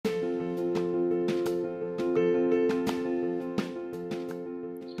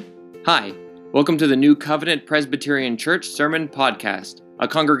Hi, welcome to the New Covenant Presbyterian Church Sermon Podcast, a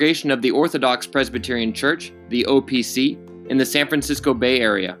congregation of the Orthodox Presbyterian Church, the OPC, in the San Francisco Bay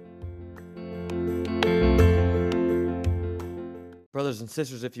Area. Brothers and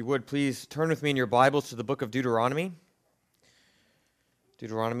sisters, if you would, please turn with me in your Bibles to the book of Deuteronomy.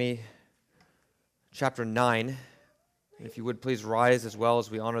 Deuteronomy chapter 9. And if you would, please rise as well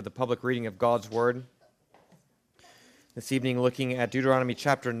as we honor the public reading of God's Word. This evening, looking at Deuteronomy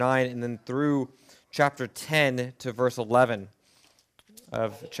chapter 9 and then through chapter 10 to verse 11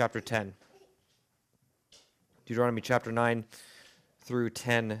 of chapter 10. Deuteronomy chapter 9 through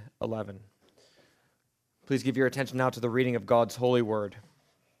 10:11. Please give your attention now to the reading of God's holy word.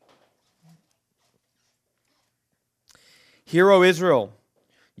 Hear, O Israel,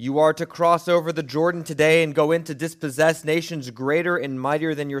 you are to cross over the Jordan today and go in to dispossess nations greater and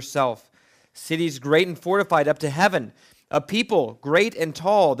mightier than yourself, cities great and fortified up to heaven, a people great and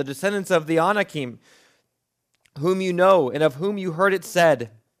tall, the descendants of the Anakim, whom you know and of whom you heard it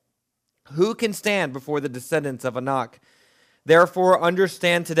said, who can stand before the descendants of Anak? Therefore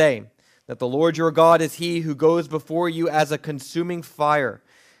understand today that the Lord your God is he who goes before you as a consuming fire.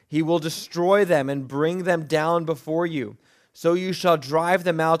 He will destroy them and bring them down before you. So you shall drive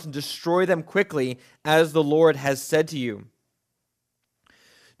them out and destroy them quickly, as the Lord has said to you.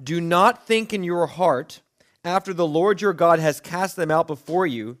 Do not think in your heart, after the Lord your God has cast them out before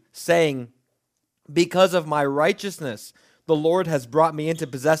you, saying, because of my righteousness the Lord has brought me in to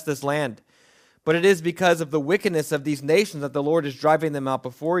possess this land. But it is because of the wickedness of these nations that the Lord is driving them out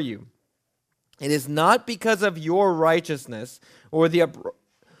before you. It is not because of your righteousness or the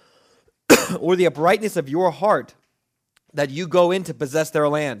uprightness of your heart that you go in to possess their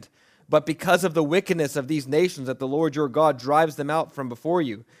land, but because of the wickedness of these nations that the Lord your God drives them out from before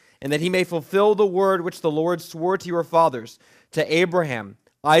you, and that he may fulfill the word which the Lord swore to your fathers, to Abraham,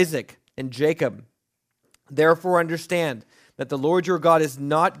 Isaac, and Jacob. Therefore understand that the Lord your God is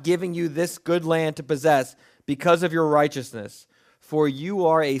not giving you this good land to possess because of your righteousness, for you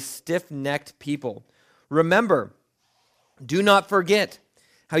are a stiff-necked people. Remember, do not forget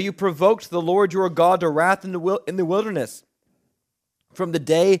how you provoked the Lord your God to wrath in the wilderness. From the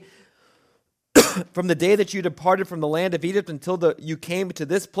day that you departed from the land of Egypt until you came to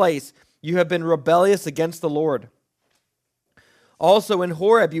this place, you have been rebellious against the Lord. Also in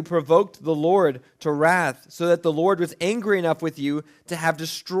Horeb you provoked the Lord to wrath, so that the Lord was angry enough with you to have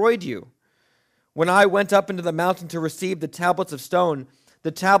destroyed you. When I went up into the mountain to receive the tablets of stone,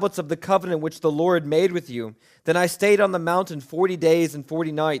 the tablets of the covenant which the Lord made with you, then I stayed on the mountain 40 days and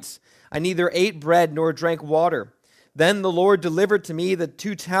 40 nights. I neither ate bread nor drank water. Then the Lord delivered to me the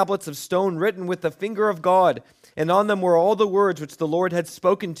 2 tablets of stone written with the finger of God, and on them were all the words which the Lord had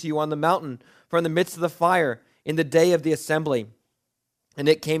spoken to you on the mountain from the midst of the fire in the day of the assembly. And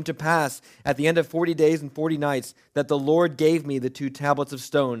it came to pass at the end of 40 days and 40 nights that the Lord gave me the 2 tablets of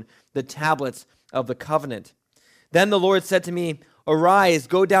stone, the tablets of the covenant. Then the Lord said to me, arise,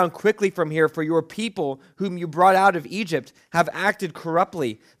 go down quickly from here, for your people, whom you brought out of Egypt, have acted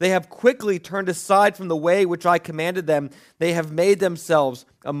corruptly. They have quickly turned aside from the way which I commanded them. They have made themselves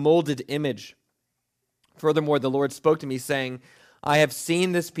a molded image. Furthermore, the Lord spoke to me, saying, I have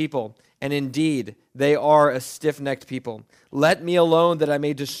seen this people, and indeed they are a stiff-necked people. Let me alone that I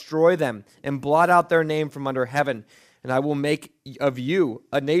may destroy them and blot out their name from under heaven, and I will make of you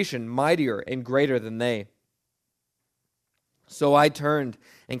a nation mightier and greater than they. So I turned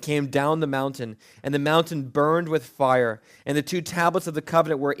and came down the mountain, and the mountain burned with fire, and the 2 tablets of the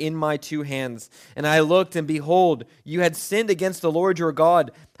covenant were in my 2 hands. And I looked, and behold, you had sinned against the Lord your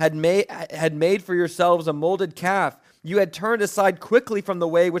God, had made for yourselves a molded calf. You had turned aside quickly from the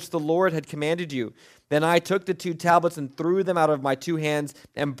way which the Lord had commanded you. Then I took the 2 tablets and threw them out of my 2 hands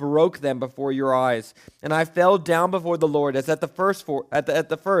and broke them before your eyes. And I fell down before the Lord as at the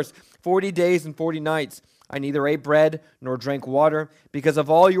first 40 days and 40 nights. I neither ate bread nor drank water, because of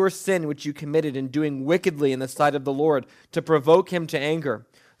all your sin which you committed in doing wickedly in the sight of the Lord, to provoke him to anger.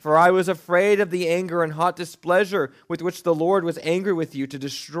 For I was afraid of the anger and hot displeasure with which the Lord was angry with you to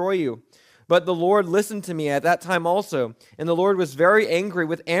destroy you. But the Lord listened to me at that time also, and the Lord was very angry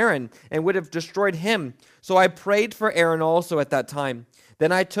with Aaron and would have destroyed him. So I prayed for Aaron also at that time.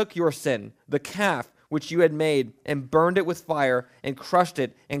 Then I took your sin, the calf, which you had made, and burned it with fire, and crushed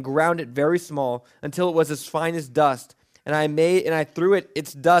it, and ground it very small, until it was as fine as dust. And I threw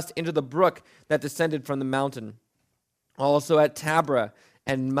its dust into the brook that descended from the mountain. Also at Tabra,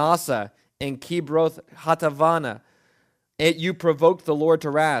 and Massa, and Kibroth Hatavana, you provoked the Lord to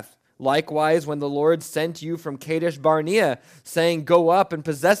wrath. Likewise, when the Lord sent you from Kadesh Barnea, saying, go up and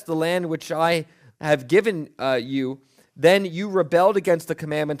possess the land which I have given you, Then you rebelled against the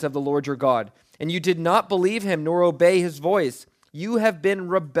commandments of the Lord your God, and you did not believe him nor obey his voice. You have been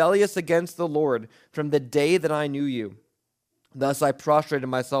rebellious against the Lord from the day that I knew you. Thus I prostrated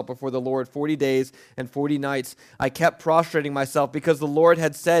myself before the Lord 40 days and 40 nights. I kept prostrating myself because the Lord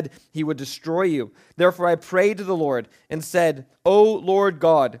had said he would destroy you. Therefore I prayed to the Lord and said, O Lord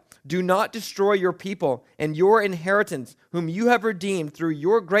God, do not destroy your people and your inheritance, whom you have redeemed through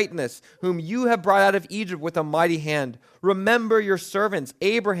your greatness, whom you have brought out of Egypt with a mighty hand. Remember your servants,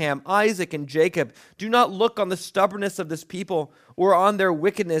 Abraham, Isaac, and Jacob. Do not look on the stubbornness of this people or on their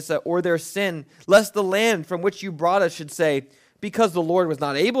wickedness or their sin, lest the land from which you brought us should say, because the Lord was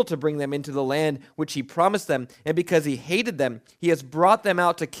not able to bring them into the land which he promised them, and because he hated them, he has brought them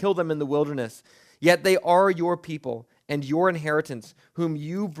out to kill them in the wilderness. Yet they are your people and your inheritance, whom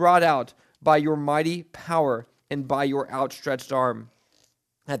you brought out by your mighty power and by your outstretched arm.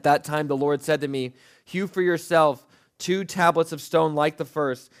 At that time the Lord said to me, hew for yourself 2 tablets of stone like the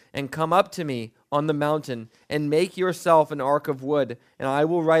first, and come up to me on the mountain, and make yourself an ark of wood, and I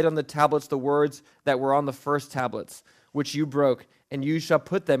will write on the tablets the words that were on the first tablets, which you broke, and you shall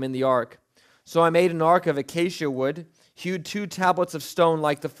put them in the ark. So I made an ark of acacia wood, hewed 2 tablets of stone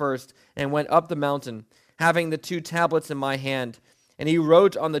like the first, and went up the mountain, having the 2 tablets in my hand. And he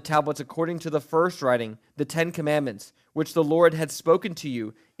wrote on the tablets according to the first writing, the 10 commandments, which the Lord had spoken to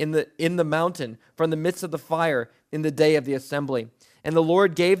you in the mountain, from the midst of the fire, in the day of the assembly. And the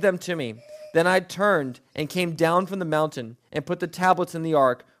Lord gave them to me. Then I turned and came down from the mountain, and put the tablets in the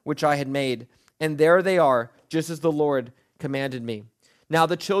ark which I had made. And there they are, just as the Lord commanded me. Now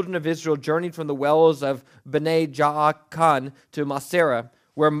the children of Israel journeyed from the wells of Bene Jaakan to Masera,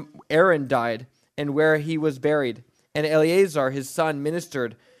 where Aaron died, and where he was buried. And Eleazar his son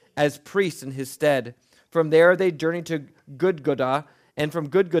ministered as priest in his stead. From there they journeyed to Gudgodah, and from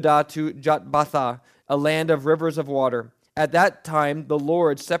Gudgodah to Jotbatha, a land of rivers of water. At that time the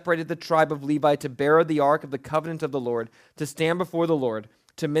Lord separated the tribe of Levi to bear the ark of the covenant of the Lord, to stand before the Lord,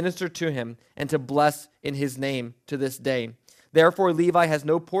 to minister to him, and to bless in his name to this day. Therefore Levi has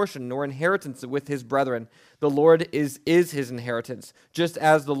no portion nor inheritance with his brethren. The Lord is his inheritance, just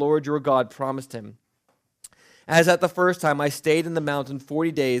as the Lord your God promised him. As at the first time I stayed in the mountain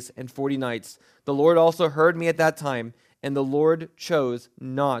 40 days and 40 nights. The Lord also heard me at that time, and the Lord chose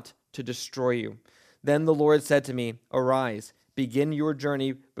not to destroy you. Then the Lord said to me, arise, begin your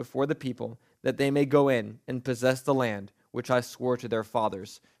journey before the people, that they may go in and possess the land which I swore to their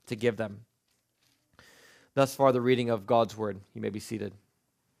fathers to give them. Thus far the reading of God's word. You may be seated.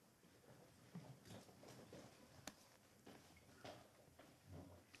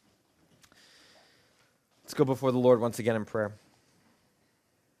 Let's go before the Lord once again in prayer.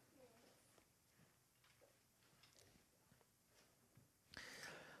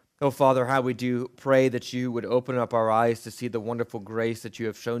 Oh, Father, how we do pray that you would open up our eyes to see the wonderful grace that you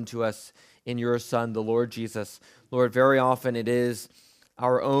have shown to us in your Son, the Lord Jesus. Lord, very often it is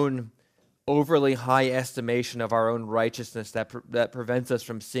our own overly high estimation of our own righteousness that prevents us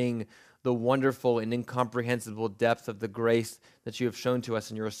from seeing the wonderful and incomprehensible depth of the grace that you have shown to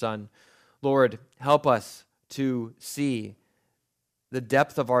us in your Son. Lord, help us to see the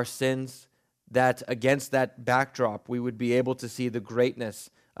depth of our sins, that against that backdrop we would be able to see the greatness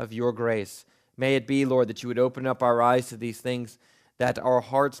of your grace. May it be, Lord, that you would open up our eyes to these things, that our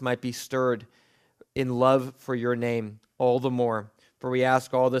hearts might be stirred in love for your name all the more. For we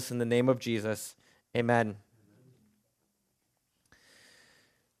ask all this in the name of Jesus. Amen.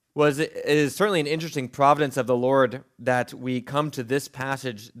 It is certainly an interesting providence of the Lord that we come to this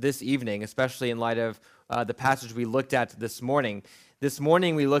passage this evening, especially in light of the passage we looked at this morning. This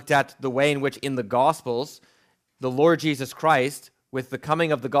morning we looked at the way in which in the Gospels, the Lord Jesus Christ, with the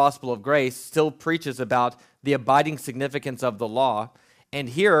coming of the gospel of grace, still preaches about the abiding significance of the law. And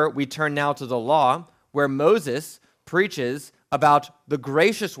here we turn now to the law, where Moses preaches about the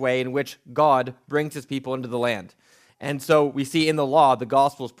gracious way in which God brings his people into the land. And so we see in the law, the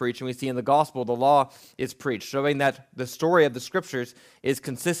gospel is preached, and we see in the gospel, the law is preached, showing that the story of the scriptures is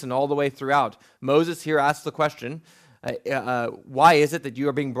consistent all the way throughout. Moses here asks the question, why is it that you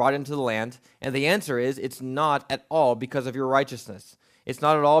are being brought into the land? And the answer is, it's not at all because of your righteousness. It's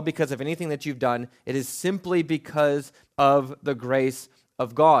not at all because of anything that you've done. It is simply because of the grace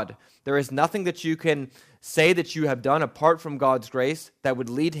of God. There is nothing that you can say that you have done apart from God's grace that would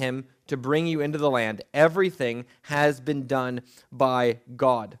lead him to bring you into the land. Everything has been done by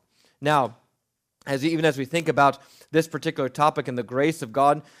God. Now, even as we think about this particular topic and the grace of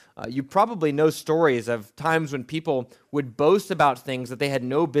God, you probably know stories of times when people would boast about things that they had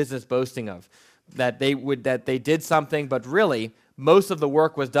no business boasting of, that they did something, but really most of the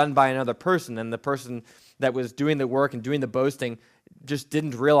work was done by another person, and the person that was doing the work and doing the boasting just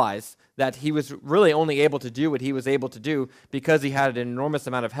didn't realize that he was really only able to do what he was able to do because he had an enormous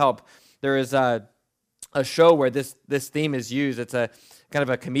amount of help. There is a show where this theme is used. It's a kind of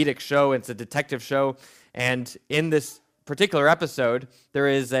a comedic show. It's a detective show. And in this particular episode, there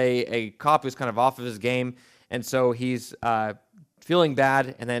is a cop who's kind of off of his game. And so he's feeling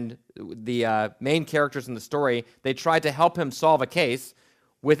bad. And then the main characters in the story, they try to help him solve a case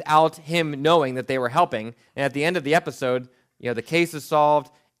without him knowing that they were helping. And at the end of the episode, the case is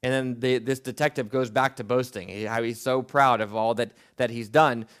solved. And then this detective goes back to boasting, how he's so proud of all that he's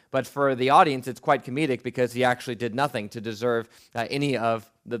done. But for the audience, it's quite comedic because he actually did nothing to deserve any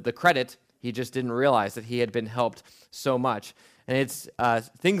of the credit. He just didn't realize that he had been helped so much. And it's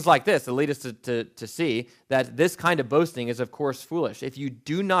things like this that lead us to see that this kind of boasting is, of course, foolish. If you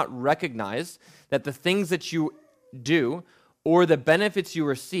do not recognize that the things that you do or the benefits you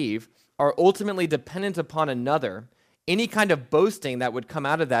receive are ultimately dependent upon another, any kind of boasting that would come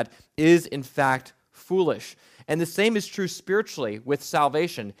out of that is, in fact, foolish. And the same is true spiritually with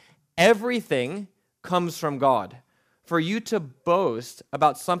salvation. Everything comes from God. For you to boast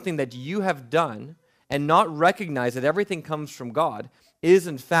about something that you have done and not recognize that everything comes from God is,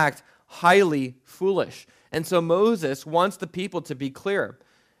 in fact, highly foolish. And so Moses wants the people to be clear.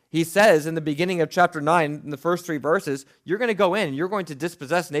 He says in the beginning of chapter 9, in the first 3 verses, you're going to go in and you're going to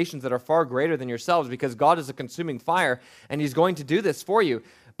dispossess nations that are far greater than yourselves because God is a consuming fire and he's going to do this for you.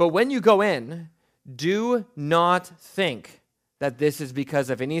 But when you go in, do not think that this is because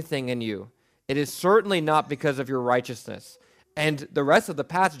of anything in you. It is certainly not because of your righteousness. And the rest of the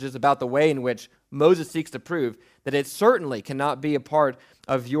passage is about the way in which Moses seeks to prove that it certainly cannot be a part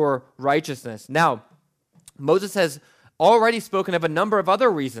of your righteousness. Now, Moses has already spoken of a number of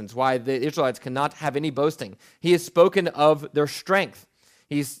other reasons why the Israelites cannot have any boasting. He has spoken of their strength.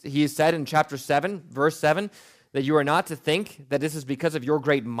 He said in chapter 7, verse 7, that you are not to think that this is because of your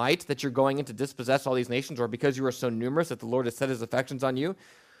great might that you're going in to dispossess all these nations, or because you are so numerous that the Lord has set his affections on you.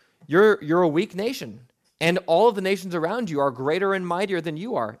 You're a weak nation, and all of the nations around you are greater and mightier than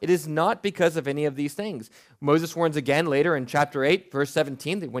you are. It is not because of any of these things. Moses warns again later in chapter 8, verse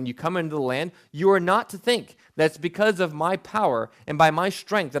 17, that when you come into the land, you are not to think that it's because of my power and by my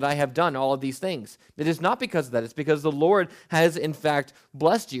strength that I have done all of these things. It is not because of that. It's because the Lord has, in fact,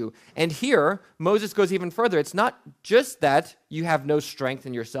 blessed you. And here, Moses goes even further. It's not just that you have no strength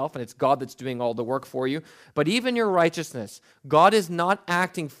in yourself and it's God that's doing all the work for you, but even your righteousness. God is not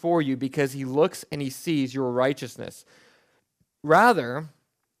acting for you because he looks and he sees your righteousness. Rather,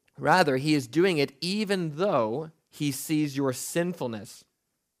 he is doing it even though he sees your sinfulness.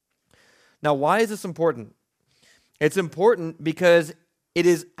 Now, why is this important? It's important because it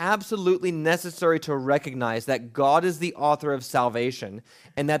is absolutely necessary to recognize that God is the author of salvation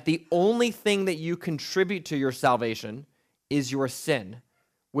and that the only thing that you contribute to your salvation is your sin,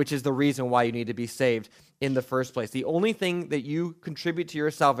 which is the reason why you need to be saved in the first place. The only thing that you contribute to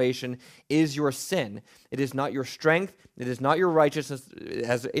your salvation is your sin. It is not your strength. It is not your righteousness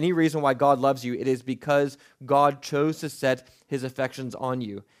as any reason why God loves you. It is because God chose to set his affections on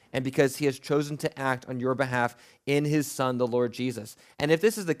you and because he has chosen to act on your behalf in his Son, the Lord Jesus. And if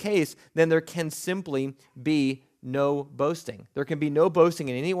this is the case, then there can simply be no boasting. There can be no boasting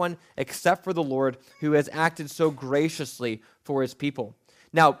in anyone except for the Lord, who has acted so graciously for his people.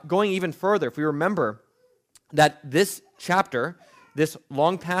 Now, going even further, if we remember that this chapter, this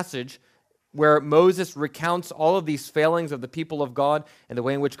long passage where Moses recounts all of these failings of the people of God and the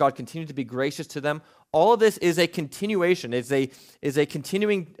way in which God continued to be gracious to them, all of this is a continuation, is a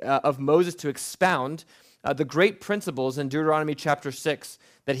continuing of Moses to expound the great principles in Deuteronomy chapter 6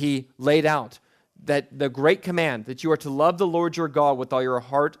 that he laid out, that the great command that you are to love the Lord your God with all your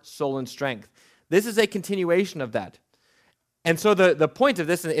heart, soul, and strength. This is a continuation of that. And so the point of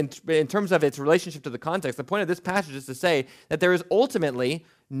this, in terms of its relationship to the context, the point of this passage is to say that there is ultimately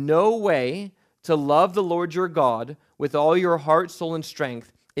no way to love the Lord your God with all your heart, soul, and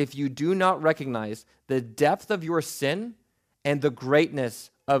strength if you do not recognize the depth of your sin and the greatness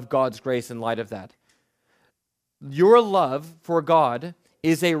of God's grace in light of that. Your love for God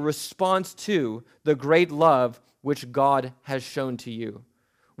is a response to the great love which God has shown to you.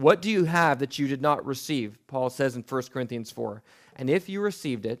 What do you have that you did not receive? Paul says in 1 Corinthians 4. And if you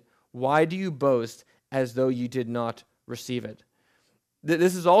received it, why do you boast as though you did not receive it?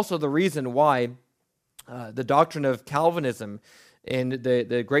 This is also the reason why the doctrine of Calvinism and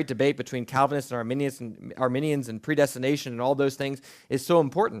the great debate between Calvinists and Arminians and predestination and all those things is so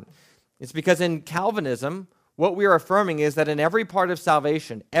important. It's because in Calvinism, what we are affirming is that in every part of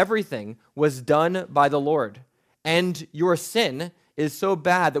salvation, everything was done by the Lord. And your sin is so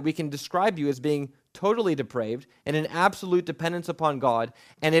bad that we can describe you as being totally depraved and in absolute dependence upon God.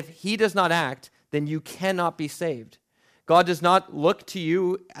 And if he does not act, then you cannot be saved. God does not look to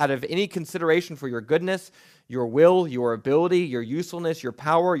you out of any consideration for your goodness, your will, your ability, your usefulness, your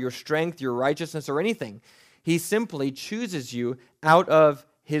power, your strength, your righteousness, or anything. He simply chooses you out of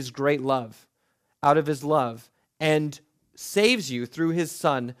his great love, out of his love, and saves you through his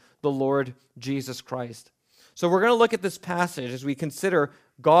Son, the Lord Jesus Christ. So we're going to look at this passage as we consider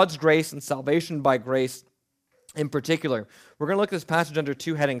God's grace and salvation by grace in particular. We're going to look at this passage under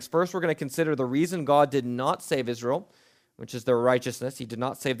two headings. First, we're going to consider the reason God did not save Israel, which is their righteousness. He did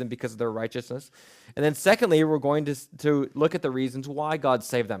not save them because of their righteousness. And then secondly, we're going to look at the reasons why God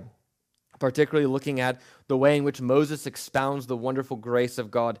saved them, particularly looking at the way in which Moses expounds the wonderful grace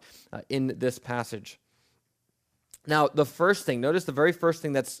of God in this passage. Now, the first thing, notice the very first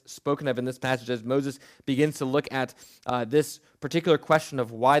thing that's spoken of in this passage as Moses begins to look at this particular question of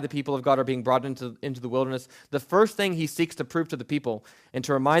why the people of God are being brought into the wilderness. The first thing he seeks to prove to the people and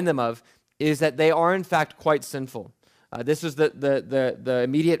to remind them of is that they are in fact quite sinful. This is the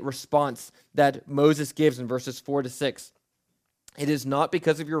immediate response that Moses gives in verses 4 to 6. It is not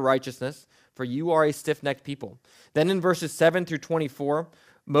because of your righteousness, for you are a stiff-necked people. Then in verses 7 through 24,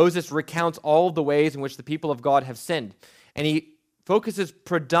 Moses recounts all of the ways in which the people of God have sinned. And he focuses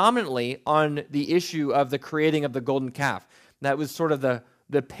predominantly on the issue of the creating of the golden calf. That was sort of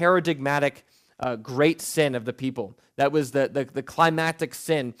the paradigmatic great sin of the people. That was the climactic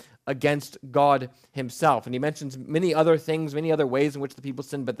sin against God himself. And he mentions many other things, many other ways in which the people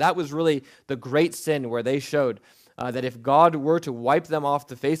sinned, but that was really the great sin where they showed that if God were to wipe them off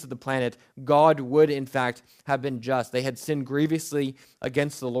the face of the planet, God would, in fact, have been just. They had sinned grievously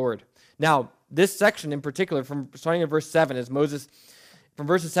against the Lord. Now, this section in particular, from starting at verse 7, as Moses, from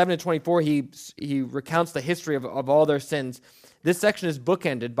verses 7 to 24, he recounts the history of all their sins. This section is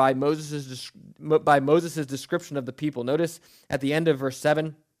bookended by Moses' description of the people. Notice at the end of verse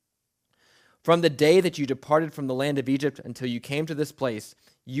 7, from the day that you departed from the land of Egypt until you came to this place,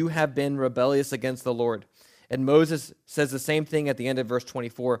 you have been rebellious against the Lord. And Moses says the same thing at the end of verse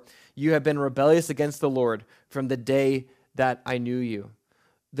 24. You have been rebellious against the Lord from the day that I knew you.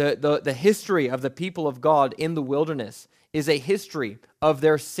 The history of the people of God in the wilderness is a history of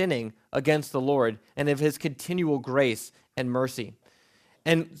their sinning against the Lord and of his continual grace and mercy.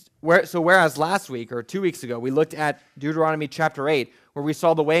 And whereas last week or 2 weeks ago we looked at Deuteronomy chapter 8, where we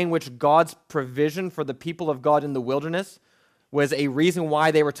saw the way in which God's provision for the people of God in the wilderness was a reason why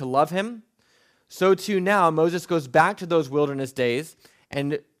they were to love him, so too now Moses goes back to those wilderness days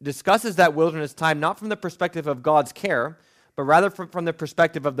and discusses that wilderness time not from the perspective of God's care, but rather from the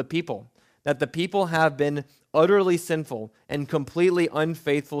perspective of the people, that the people have been utterly sinful and completely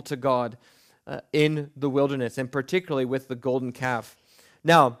unfaithful to God in the wilderness, and particularly with the golden calf.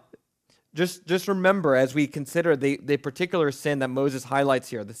 Now, just remember as we consider the particular sin that Moses highlights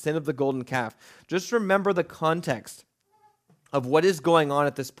here, the sin of the golden calf, just remember the context of what is going on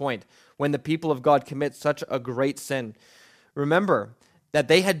at this point when the people of God commit such a great sin. Remember that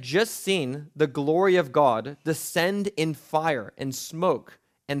they had just seen the glory of God descend in fire and smoke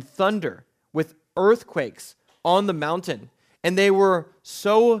and thunder with earthquakes on the mountain. And they were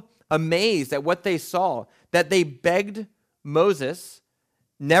so amazed at what they saw that they begged Moses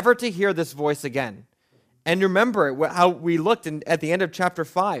never to hear this voice again. And remember how we looked at the end of chapter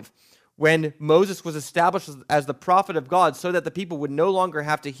 5, when Moses was established as the prophet of God so that the people would no longer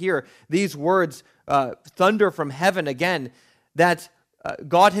have to hear these words, thunder from heaven again, that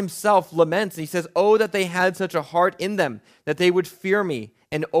God himself laments. And he says, oh, that they had such a heart in them, that they would fear me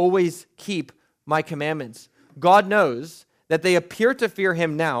and always keep my commandments. God knows that they appear to fear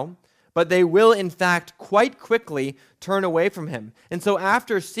him now, but they will, in fact, quite quickly turn away from him. And so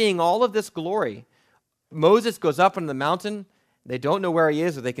after seeing all of this glory, Moses goes up on the mountain. They don't know where he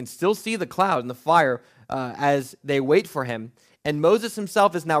is, or they can still see the cloud and the fire as they wait for him. And Moses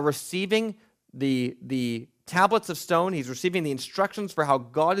himself is now receiving the tablets of stone. He's receiving the instructions for how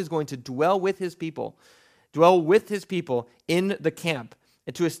God is going to dwell with his people in the camp,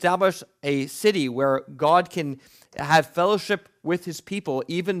 and to establish a city where God can have fellowship with his people,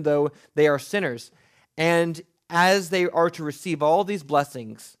 even though they are sinners. And as they are to receive all these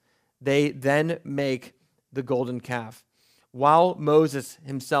blessings, they then make the golden calf. While Moses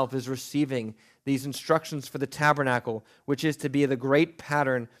himself is receiving these instructions for the tabernacle, which is to be the great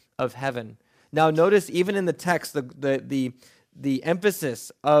pattern of heaven. Now notice even in the text, the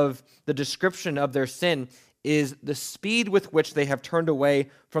emphasis of the description of their sin is the speed with which they have turned away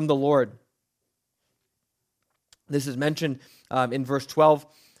from the Lord. This is mentioned in verse 12.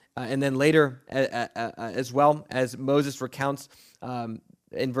 And then later, as well, as Moses recounts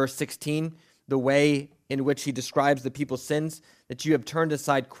in verse 16, the way in which he describes the people's sins, that you have turned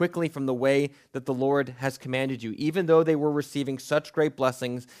aside quickly from the way that the Lord has commanded you. Even though they were receiving such great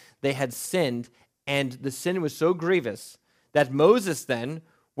blessings, they had sinned, and the sin was so grievous that Moses then,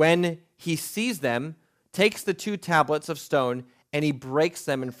 when he sees them, takes the 2 tablets of stone and he breaks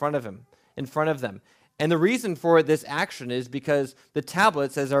them in front of them. And the reason for this action is because the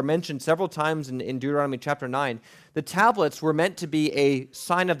tablets, as are mentioned several times in Deuteronomy chapter 9, the tablets were meant to be a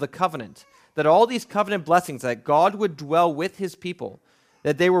sign of the covenant, that all these covenant blessings, that God would dwell with his people,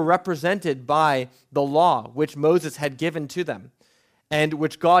 that they were represented by the law which Moses had given to them, and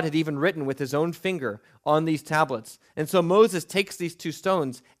which God had even written with his own finger on these tablets. And so Moses takes these 2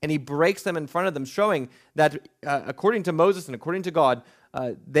 stones and he breaks them in front of them, showing that according to Moses and according to God,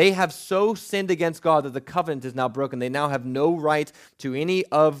 they have so sinned against God that the covenant is now broken. They now have no right to any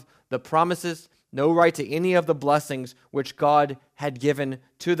of the promises, no right to any of the blessings which God had given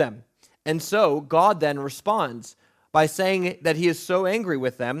to them. And so God then responds by saying that he is so angry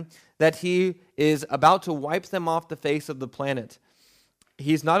with them that he is about to wipe them off the face of the planet.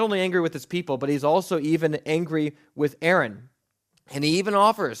 He's not only angry with his people, but he's also even angry with Aaron. And he even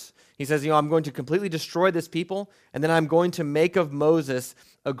offers, he says, I'm going to completely destroy this people, and then I'm going to make of Moses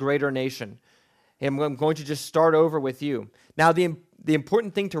a greater nation. I'm going to just start over with you. Now, the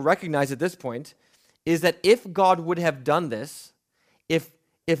important thing to recognize at this point is that if God would have done this, if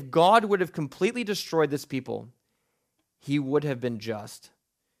God would have completely destroyed this people, he would have been just.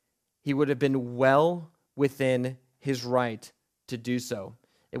 He would have been well within his right to do so.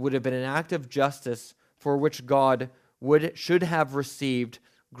 It would have been an act of justice for which God should have received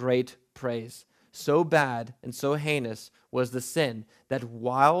great praise. So bad and so heinous was the sin that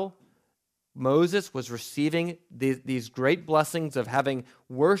while Moses was receiving these great blessings of having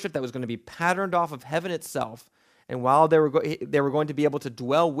worship that was going to be patterned off of heaven itself, and while they were going to be able to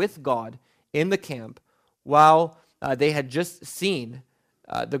dwell with God in the camp, while they had just seen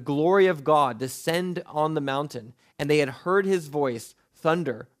the glory of God descend on the mountain, and they had heard his voice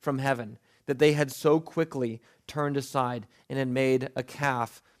thunder from heaven, that they had so quickly turned aside and had made a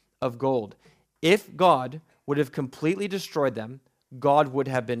calf of gold. If God would have completely destroyed them, God would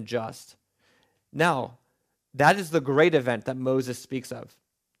have been just. Now, that is the great event that Moses speaks of.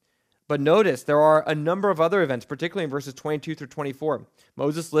 But notice there are a number of other events, particularly in verses 22 through 24.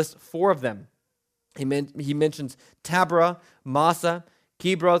 Moses lists 4 of them. He mentions Taberah, Massa,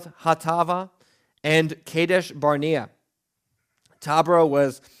 Kibroth, Hatava, and Kadesh Barnea. Taberah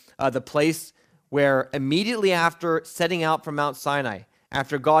was the place where immediately after setting out from Mount Sinai,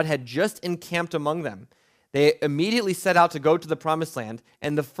 after God had just encamped among them, they immediately set out to go to the promised land,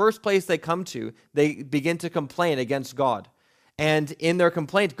 and the first place they come to, they begin to complain against God. And in their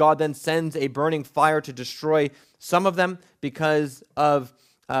complaint, God then sends a burning fire to destroy some of them because of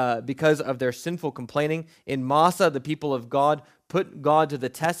their sinful complaining. In Massa, the people of God put God to the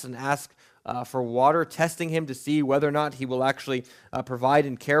test and ask for water, testing him to see whether or not he will actually provide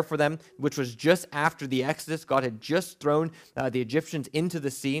and care for them, which was just after the Exodus. God had just thrown the Egyptians into the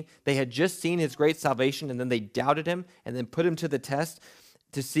sea. They had just seen his great salvation, and then they doubted him and then put him to the test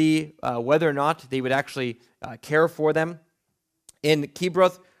to see whether or not they would actually care for them. In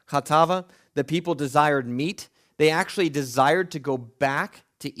Kibroth Hatava, the people desired meat. They actually desired to go back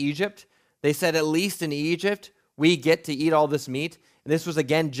to Egypt. They said, at least in Egypt, we get to eat all this meat. And this was,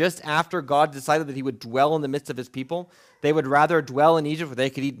 again, just after God decided that he would dwell in the midst of his people. They would rather dwell in Egypt where they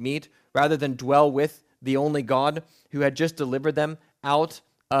could eat meat rather than dwell with the only God who had just delivered them out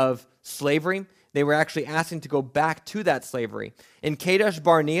of slavery. They were actually asking to go back to that slavery. In Kadesh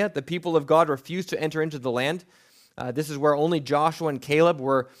Barnea, the people of God refused to enter into the land. This is where only Joshua and Caleb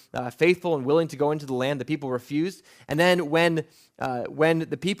were faithful and willing to go into the land. The people refused. And then when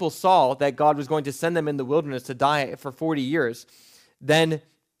the people saw that God was going to send them in the wilderness to die for 40 years, then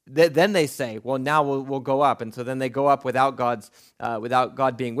they say, well, now we'll go up. And so then they go up without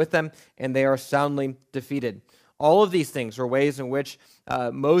God being with them, and they are soundly defeated. All of these things are ways in which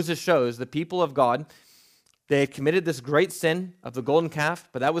Moses shows the people of God, they had committed this great sin of the golden calf,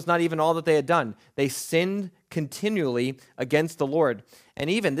 but that was not even all that they had done. They sinned continually against the Lord. And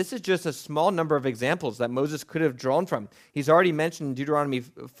even, this is just a small number of examples that Moses could have drawn from. He's already mentioned in Deuteronomy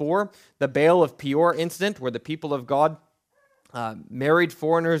 4, the Baal of Peor incident, where the people of God married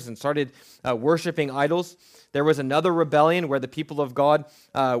foreigners and started worshiping idols. There was another rebellion where the people of God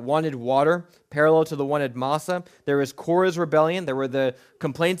wanted water, parallel to the one at Massa. There was Korah's rebellion. There were the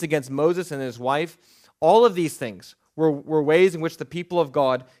complaints against Moses and his wife. All of these things were ways in which the people of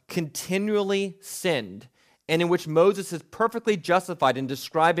God continually sinned and in which Moses is perfectly justified in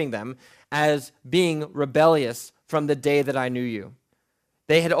describing them as being rebellious from the day that I knew you.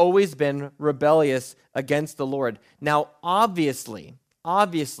 They had always been rebellious against the Lord. Now, obviously,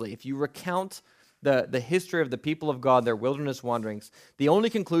 if you recount the history of the people of God, their wilderness wanderings, the only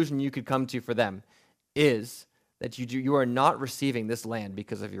conclusion you could come to for them is that you are not receiving this land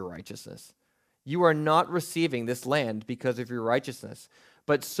because of your righteousness. You are not receiving this land because of your righteousness.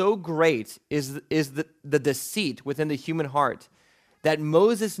 But so great is the deceit within the human heart that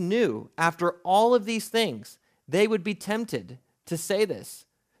Moses knew after all of these things, they would be tempted to say this.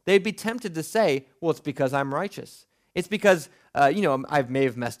 They'd be tempted to say, well, it's because I'm righteous. It's because, I may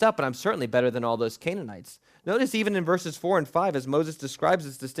have messed up, but I'm certainly better than all those Canaanites. Notice even in verses 4 and 5, as Moses describes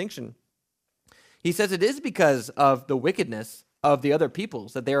this distinction, he says it is because of the wickedness of the other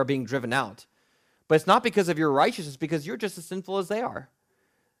peoples that they are being driven out. But it's not because of your righteousness, because you're just as sinful as they are.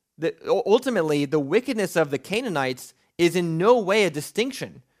 Ultimately, the wickedness of the Canaanites is in no way a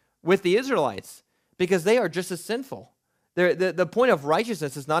distinction with the Israelites, because they are just as sinful. The point of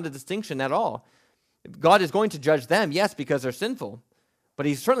righteousness is not a distinction at all. God is going to judge them, yes, because they're sinful, but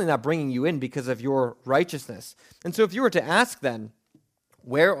he's certainly not bringing you in because of your righteousness. And so if you were to ask then,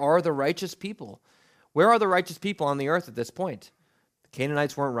 where are the righteous people? Where are the righteous people on the earth at this point? The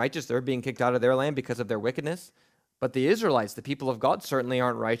Canaanites weren't righteous. They're being kicked out of their land because of their wickedness. But the Israelites, the people of God, certainly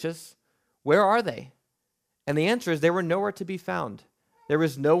aren't righteous. Where are they? And the answer is they were nowhere to be found. There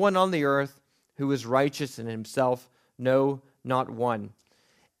is no one on the earth who is righteous in himself, no, not one.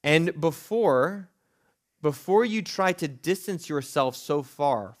 And before you try to distance yourself so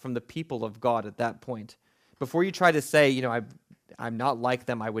far from the people of God at that point, before you try to say, I'm not like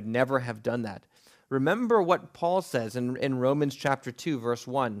them, I would never have done that, remember what Paul says in Romans chapter 2, verse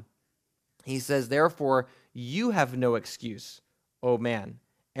 1. He says, therefore, you have no excuse, O man,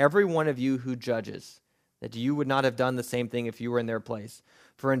 every one of you who judges, that you would not have done the same thing if you were in their place.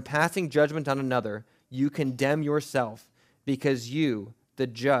 For in passing judgment on another, you condemn yourself, because you, the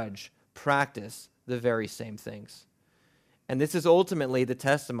judge, practice the very same things. And this is ultimately the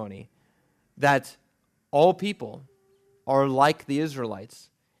testimony that all people are like the Israelites,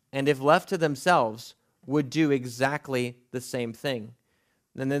 and if left to themselves, would do exactly the same thing.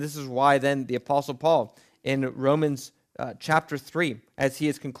 And then this is why then the Apostle Paul in Romans chapter 3, as he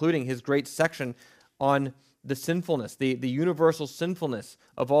is concluding his great section on the sinfulness, the universal sinfulness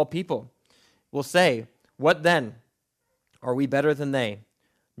of all people, will say, what then? Are we better than they?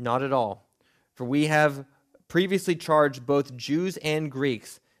 Not at all. For we have previously charged both Jews and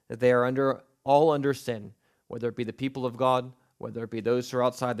Greeks that they are all under sin, whether it be the people of God, whether it be those who are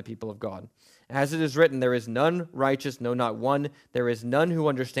outside the people of God. As it is written, there is none righteous, no, not one. There is none who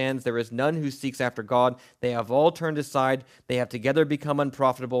understands. There is none who seeks after God. They have all turned aside. They have together become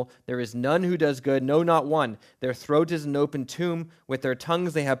unprofitable. There is none who does good, no, not one. Their throat is an open tomb. With their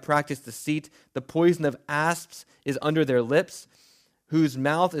tongues they have practiced deceit. The poison of asps is under their lips, whose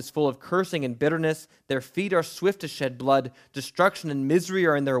mouth is full of cursing and bitterness. Their feet are swift to shed blood. Destruction and misery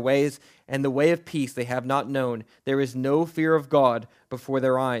are in their ways, and the way of peace they have not known. There is no fear of God before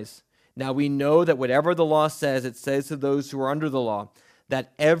their eyes. Now we know that whatever the law says, it says to those who are under the law,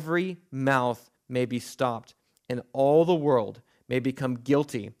 that every mouth may be stopped, and all the world may become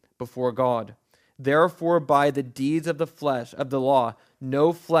guilty before God. Therefore, by the deeds of the flesh, of the law,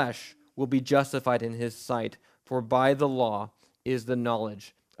 no flesh will be justified in his sight, for by the law is the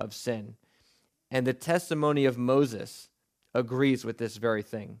knowledge of sin. And the testimony of Moses agrees with this very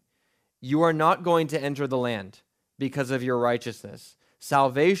thing. You are not going to enter the land because of your righteousness.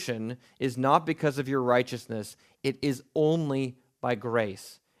 Salvation is not because of your righteousness. It is only by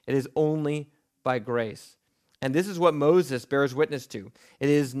grace. It is only by grace. And this is what Moses bears witness to. It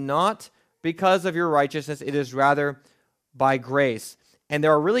is not because of your righteousness. It is rather by grace. And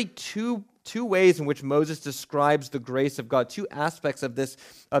there are really two ways in which Moses describes the grace of God, two aspects of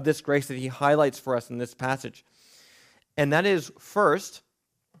this grace that he highlights for us in this passage. And that is, first,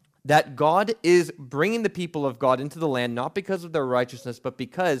 that God is bringing the people of God into the land not because of their righteousness, but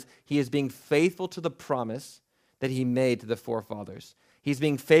because he is being faithful to the promise that he made to the forefathers. He's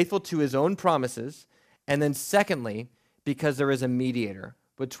being faithful to his own promises. And then secondly, because there is a mediator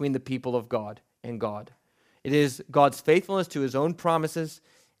between the people of God and God. It is God's faithfulness to his own promises,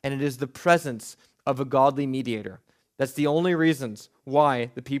 and it is the presence of a godly mediator. That's the only reasons why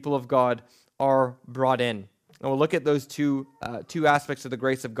the people of God are brought in. And we'll look at those two aspects of the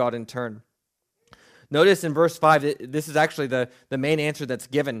grace of God in turn. Notice in verse 5, this is actually the main answer that's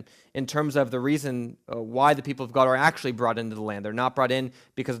given in terms of the reason why the people of God are actually brought into the land. They're not brought in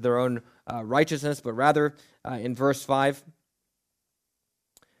because of their own righteousness, but rather in verse 5,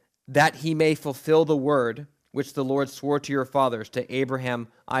 that he may fulfill the word which the Lord swore to your fathers, to Abraham,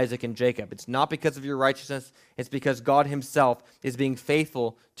 Isaac, and Jacob. It's not because of your righteousness. It's because God himself is being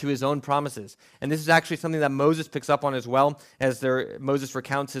faithful to his own promises. And this is actually something that Moses picks up on as well, as Moses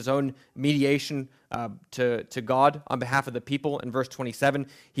recounts his own mediation to God on behalf of the people. In verse 27,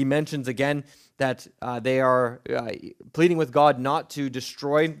 he mentions again that they are pleading with God not to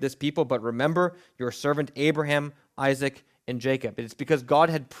destroy this people, but remember your servant Abraham, Isaac, and Jacob. It's because God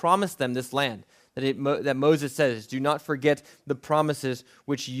had promised them this land. That Moses says, do not forget the promises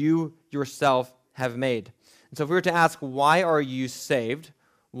which you yourself have made. And so if we were to ask, why are you saved?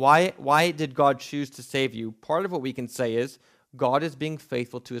 Why did God choose to save you? Part of what we can say is, God is being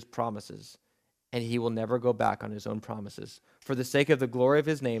faithful to his promises, and he will never go back on his own promises. For the sake of the glory of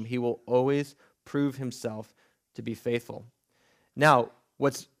his name, he will always prove himself to be faithful. Now,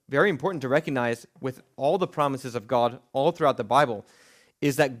 what's very important to recognize with all the promises of God all throughout the Bible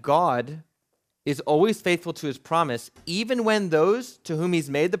is that God is always faithful to his promise, even when those to whom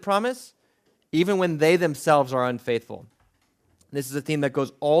he's made the promise, even when they themselves are unfaithful. This is a theme that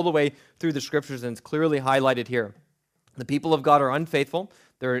goes all the way through the scriptures, and it's clearly highlighted here. The people of God are unfaithful,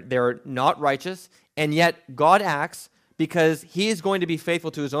 they're not righteous, and yet God acts because he is going to be faithful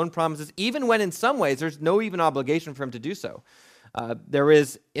to his own promises, even when in some ways there's no even obligation for him to do so. There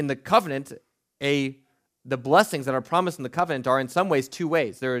is in the covenant the blessings that are promised in the covenant are in some ways two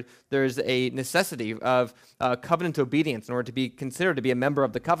ways. There's a necessity of covenant obedience in order to be considered to be a member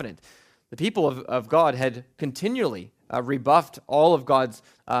of the covenant. The people of God had continually rebuffed all of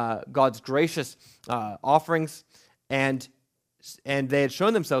God's gracious offerings, and they had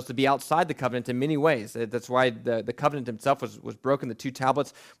shown themselves to be outside the covenant in many ways. That's why the covenant itself was broken. The two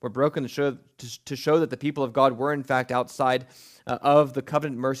tablets were broken to show that the people of God were in fact outside of the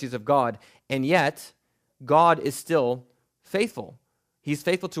covenant mercies of God. And yet, God is still faithful. He's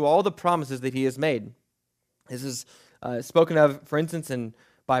faithful to all the promises that he has made. This is spoken of, for instance,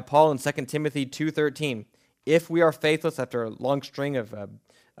 by Paul in 2 Timothy 2:13. If we are faithless, after a long string of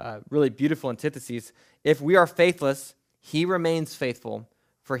really beautiful antitheses, if we are faithless, he remains faithful,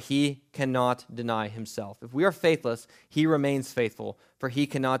 for he cannot deny himself. If we are faithless, he remains faithful, for he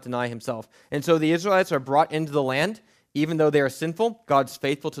cannot deny himself. And so the Israelites are brought into the land, even though they are sinful. God's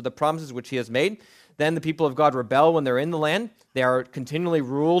faithful to the promises which he has made. Then the people of God rebel when they're in the land. They are continually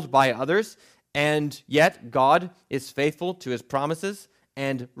ruled by others, and yet God is faithful to his promises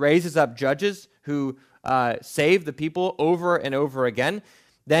and raises up judges who save the people over and over again.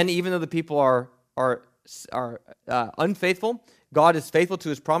 Then, even though the people are unfaithful, God is faithful to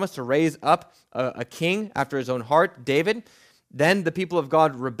his promise to raise up a king after his own heart, David. Then the people of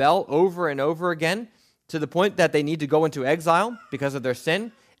God rebel over and over again to the point that they need to go into exile because of their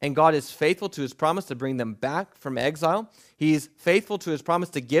sin. And God is faithful to his promise to bring them back from exile. He's faithful to his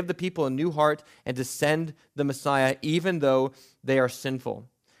promise to give the people a new heart and to send the Messiah, even though they are sinful.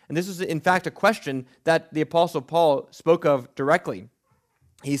 And this is, in fact, a question that the Apostle Paul spoke of directly.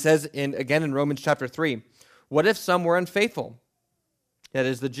 He says, again in Romans chapter 3, what if some were unfaithful? That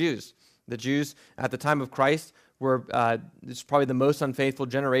is, the Jews. The Jews at the time of Christ were this is probably the most unfaithful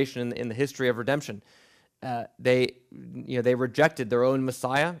generation in the history of redemption. They rejected their own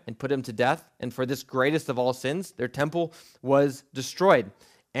Messiah and put him to death. And for this greatest of all sins, their temple was destroyed.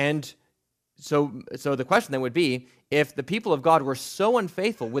 And so the question then would be, if the people of God were so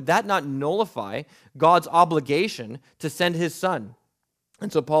unfaithful, would that not nullify God's obligation to send his son?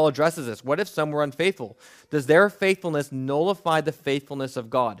 And so Paul addresses this. What if some were unfaithful? Does their faithfulness nullify the faithfulness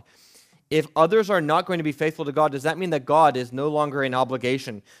of God? If others are not going to be faithful to God, does that mean that God is no longer in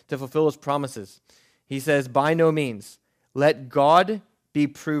obligation to fulfill his promises? He says, by no means. Let God be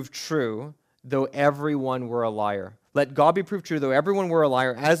proved true, though everyone were a liar. Let God be proved true, though everyone were a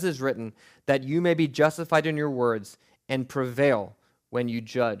liar, as is written, that you may be justified in your words and prevail when you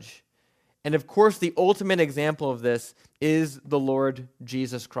judge. And of course, the ultimate example of this is the Lord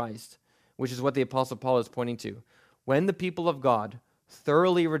Jesus Christ, which is what the Apostle Paul is pointing to. When the people of God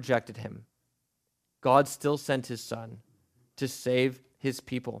thoroughly rejected him, God still sent his Son to save his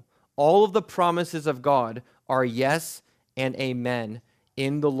people. All of the promises of God are yes and amen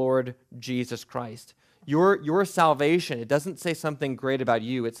in the Lord Jesus Christ. Your salvation, it doesn't say something great about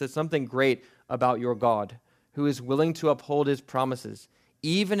you. It says something great about your God, who is willing to uphold his promises,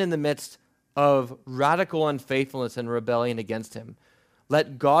 even in the midst of radical unfaithfulness and rebellion against him.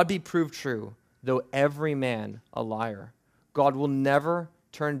 Let God be proved true, though every man a liar. God will never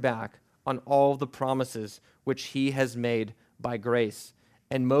turn back on all the promises which he has made by grace.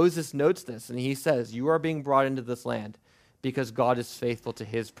 And Moses notes this, and he says, you are being brought into this land because God is faithful to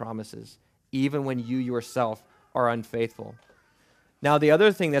his promises, even when you yourself are unfaithful. Now, the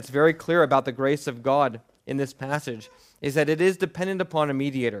other thing that's very clear about the grace of God in this passage is that it is dependent upon a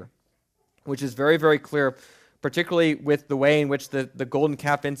mediator, which is very, very clear, particularly with the way in which the golden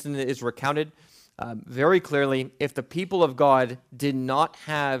calf incident is recounted. Very clearly, if the people of God did not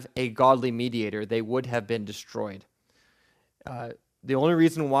have a godly mediator, they would have been destroyed. The only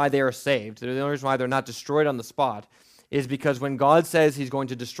reason why they are saved, the only reason why they're not destroyed on the spot, is because when God says he's going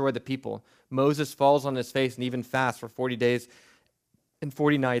to destroy the people, Moses falls on his face and even fasts for 40 days and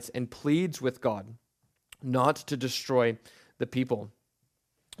 40 nights and pleads with God not to destroy the people.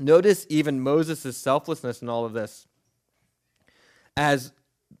 Notice even Moses' selflessness in all of this, as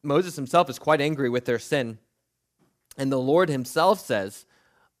Moses himself is quite angry with their sin, and the Lord himself says,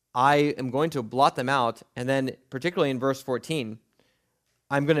 I am going to blot them out, and then particularly in verse 14,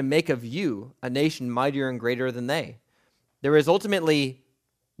 I'm going to make of you a nation mightier and greater than they. There is ultimately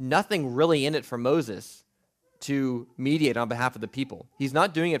nothing really in it for Moses to mediate on behalf of the people. He's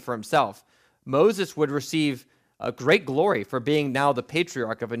not doing it for himself. Moses would receive a great glory for being now the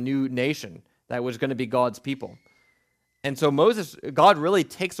patriarch of a new nation that was going to be God's people. And so God really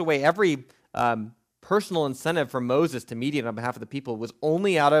takes away every personal incentive for Moses to mediate on behalf of the people. It was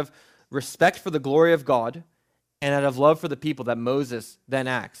only out of respect for the glory of God and out of love for the people that Moses then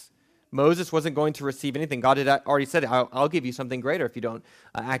acts. Moses wasn't going to receive anything. God had already said, I'll give you something greater if you don't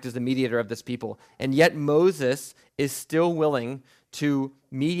act as the mediator of this people. And yet Moses is still willing to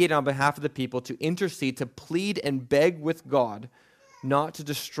mediate on behalf of the people, to intercede, to plead and beg with God not to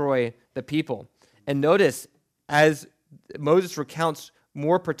destroy the people. And notice, as Moses recounts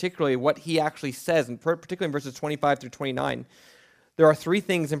more particularly what he actually says, and particularly in verses 25 through 29, there are three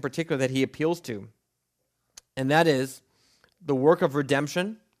things in particular that he appeals to. And that is the work of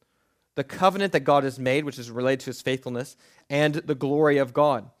redemption, the covenant that God has made, which is related to his faithfulness, and the glory of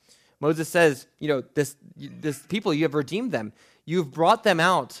God. Moses says, this people, you have redeemed them. You've brought them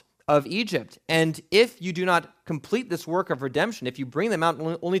out of Egypt. And if you do not complete this work of redemption, if you bring them out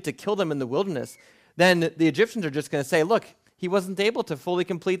only to kill them in the wilderness, then the Egyptians are just going to say, look, he wasn't able to fully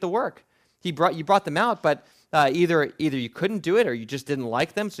complete the work. You brought them out, but either you couldn't do it or you just didn't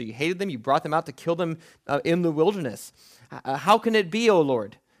like them, so you hated them. You brought them out to kill them in the wilderness. How can it be, O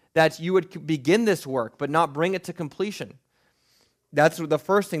Lord, that you would begin this work but not bring it to completion? That's the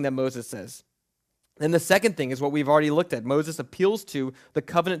first thing that Moses says. And the second thing is what we've already looked at. Moses appeals to the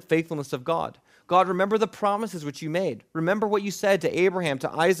covenant faithfulness of God. God, remember the promises which you made. Remember what you said to Abraham,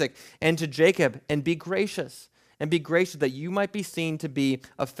 to Isaac, and to Jacob, and be gracious. And be gracious that you might be seen to be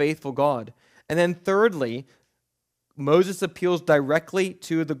a faithful God. And then thirdly, Moses appeals directly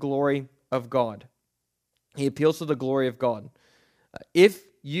to the glory of God. He appeals to the glory of God. If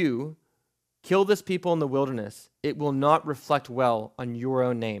you kill this people in the wilderness, it will not reflect well on your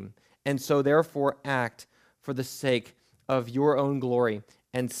own name. And so therefore act for the sake of your own glory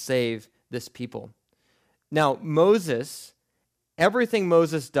and save this people. Now, Moses, everything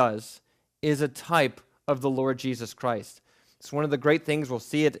Moses does is a type of the Lord Jesus Christ. It's one of the great things, we'll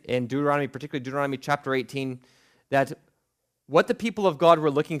see it in Deuteronomy, particularly Deuteronomy chapter 18, that what the people of God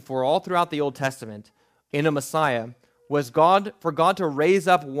were looking for all throughout the Old Testament in a Messiah was for God to raise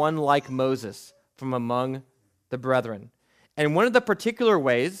up one like Moses from among the brethren. And one of the particular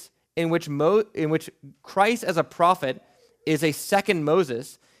ways in which Christ as a prophet is a second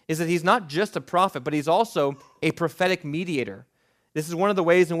Moses is that he's not just a prophet, but he's also a prophetic mediator. This is one of the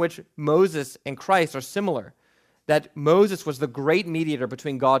ways in which Moses and Christ are similar, that Moses was the great mediator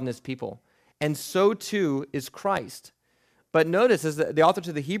between God and his people, and so too is Christ. But notice, as the author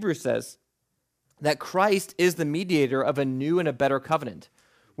to the Hebrews says, that Christ is the mediator of a new and a better covenant,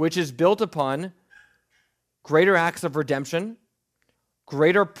 which is built upon greater acts of redemption,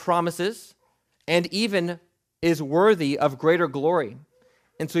 greater promises, and even is worthy of greater glory.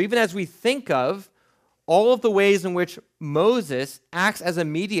 And so even as we think of all of the ways in which Moses acts as a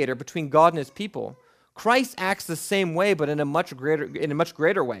mediator between God and his people, Christ acts the same way, but in a much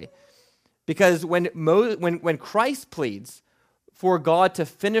greater way. Because when Christ pleads for God to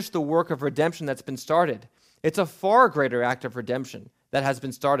finish the work of redemption that's been started, it's a far greater act of redemption that has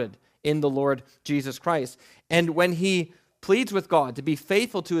been started in the Lord Jesus Christ. And when he pleads with God to be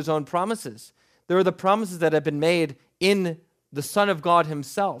faithful to his own promises, there are the promises that have been made in the Son of God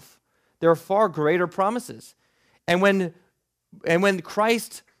himself. There are far greater promises. And when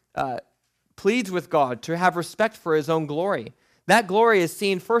Christ pleads with God to have respect for his own glory, that glory is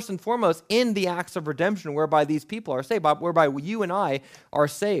seen first and foremost in the acts of redemption whereby these people are saved, whereby you and I are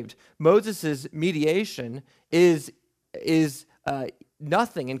saved. Moses' mediation is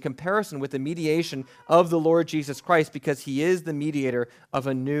nothing in comparison with the mediation of the Lord Jesus Christ, because he is the mediator of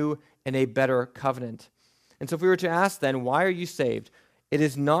a new and a better covenant. And so if we were to ask then, why are you saved? It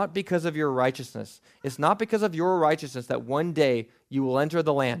is not because of your righteousness. It's not because of your righteousness that one day you will enter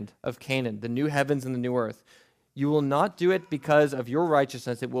the land of Canaan, the new heavens and the new earth. You will not do it because of your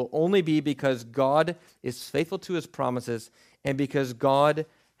righteousness. It will only be because God is faithful to his promises and because God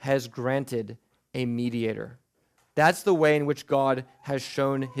has granted a mediator. That's the way in which God has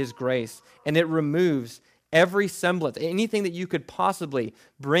shown his grace. And it removes every semblance, anything that you could possibly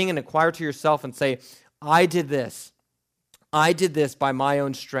bring and acquire to yourself and say, I did this. I did this by my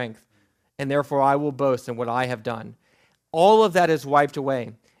own strength, and therefore I will boast in what I have done. All of that is wiped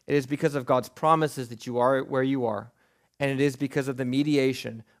away. It is because of God's promises that you are where you are, and it is because of the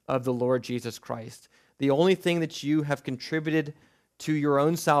mediation of the Lord Jesus Christ. The only thing that you have contributed to your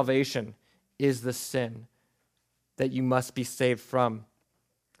own salvation is the sin that you must be saved from.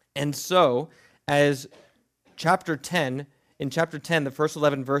 And so, as in chapter 10, the first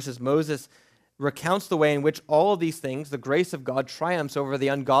 11 verses, Moses recounts the way in which all of these things, the grace of God, triumphs over the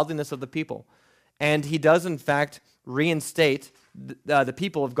ungodliness of the people. And he does, in fact, reinstate the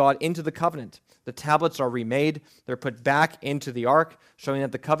people of God into the covenant. The tablets are remade. They're put back into the ark, showing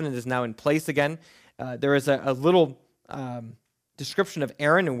that the covenant is now in place again. There is a little description of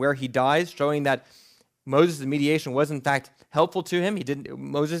Aaron and where he dies, showing that Moses' mediation was, in fact, helpful to him.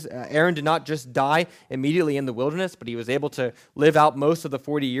 Aaron did not just die immediately in the wilderness, but he was able to live out most of the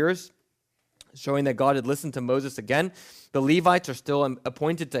 40 years, showing that God had listened to Moses again. The Levites are still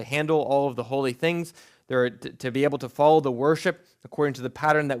appointed to handle all of the holy things. They're to be able to follow the worship according to the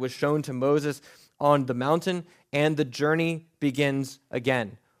pattern that was shown to Moses on the mountain, and the journey begins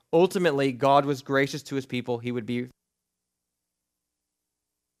again. Ultimately, God was gracious to his people. He would be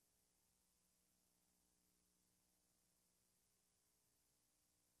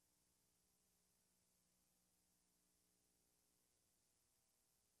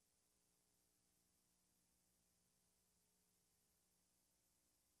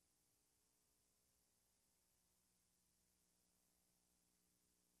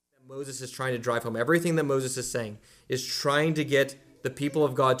Moses is trying to drive home. Everything that Moses is saying is trying to get the people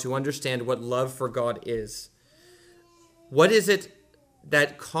of God to understand what love for God is. What is it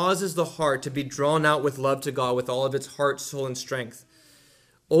that causes the heart to be drawn out with love to God with all of its heart, soul, and strength?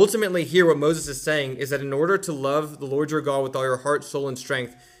 Ultimately, here what Moses is saying is that in order to love the Lord your God with all your heart, soul, and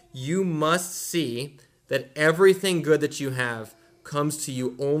strength, you must see that everything good that you have comes to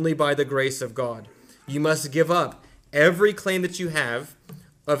you only by the grace of God. You must give up every claim that you have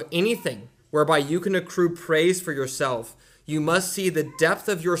of anything whereby you can accrue praise for yourself. You must see the depth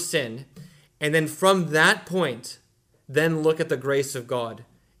of your sin, and then from that point, then look at the grace of God,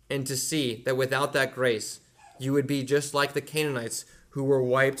 and to see that without that grace, you would be just like the Canaanites who were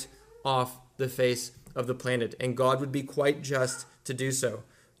wiped off the face of the planet, and God would be quite just to do so.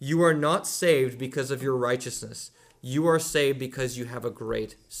 You are not saved because of your righteousness. You are saved because you have a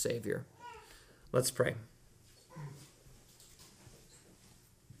great Savior. Let's pray.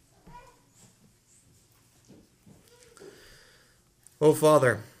 Oh,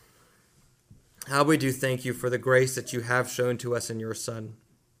 Father, how we do thank you for the grace that you have shown to us in your Son.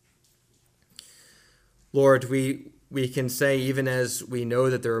 Lord, we can say, even as we know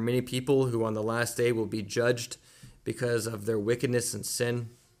that there are many people who on the last day will be judged because of their wickedness and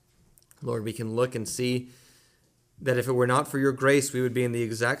sin, Lord, we can look and see that if it were not for your grace, we would be in the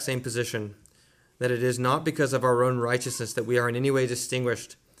exact same position, that it is not because of our own righteousness that we are in any way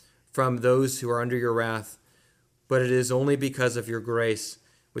distinguished from those who are under your wrath, but it is only because of your grace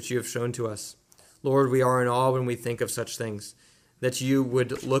which you have shown to us. Lord, we are in awe when we think of such things, that you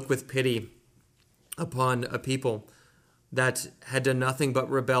would look with pity upon a people that had done nothing but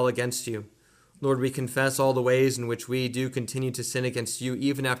rebel against you. Lord, we confess all the ways in which we do continue to sin against you,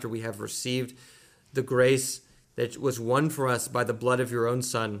 even after we have received the grace that was won for us by the blood of your own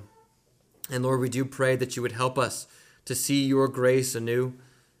Son. And Lord, we do pray that you would help us to see your grace anew,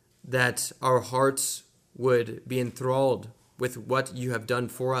 that our hearts would be enthralled with what you have done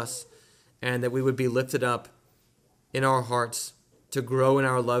for us, and that we would be lifted up in our hearts to grow in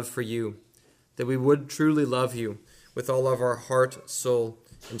our love for you, that we would truly love you with all of our heart, soul,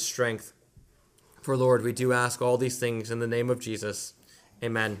 and strength. For Lord, we do ask all these things in the name of Jesus.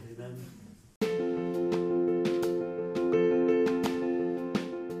 Amen. Amen.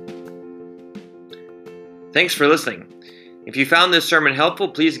 Thanks for listening. If you found this sermon helpful,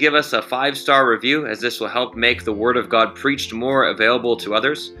 please give us a 5-star review, as this will help make the Word of God preached more available to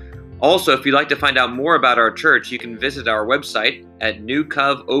others. Also, if you'd like to find out more about our church, you can visit our website at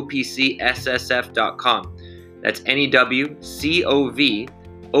newcovopcssf.com. That's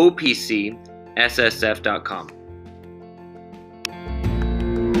NEWCOVOPCSSF.com.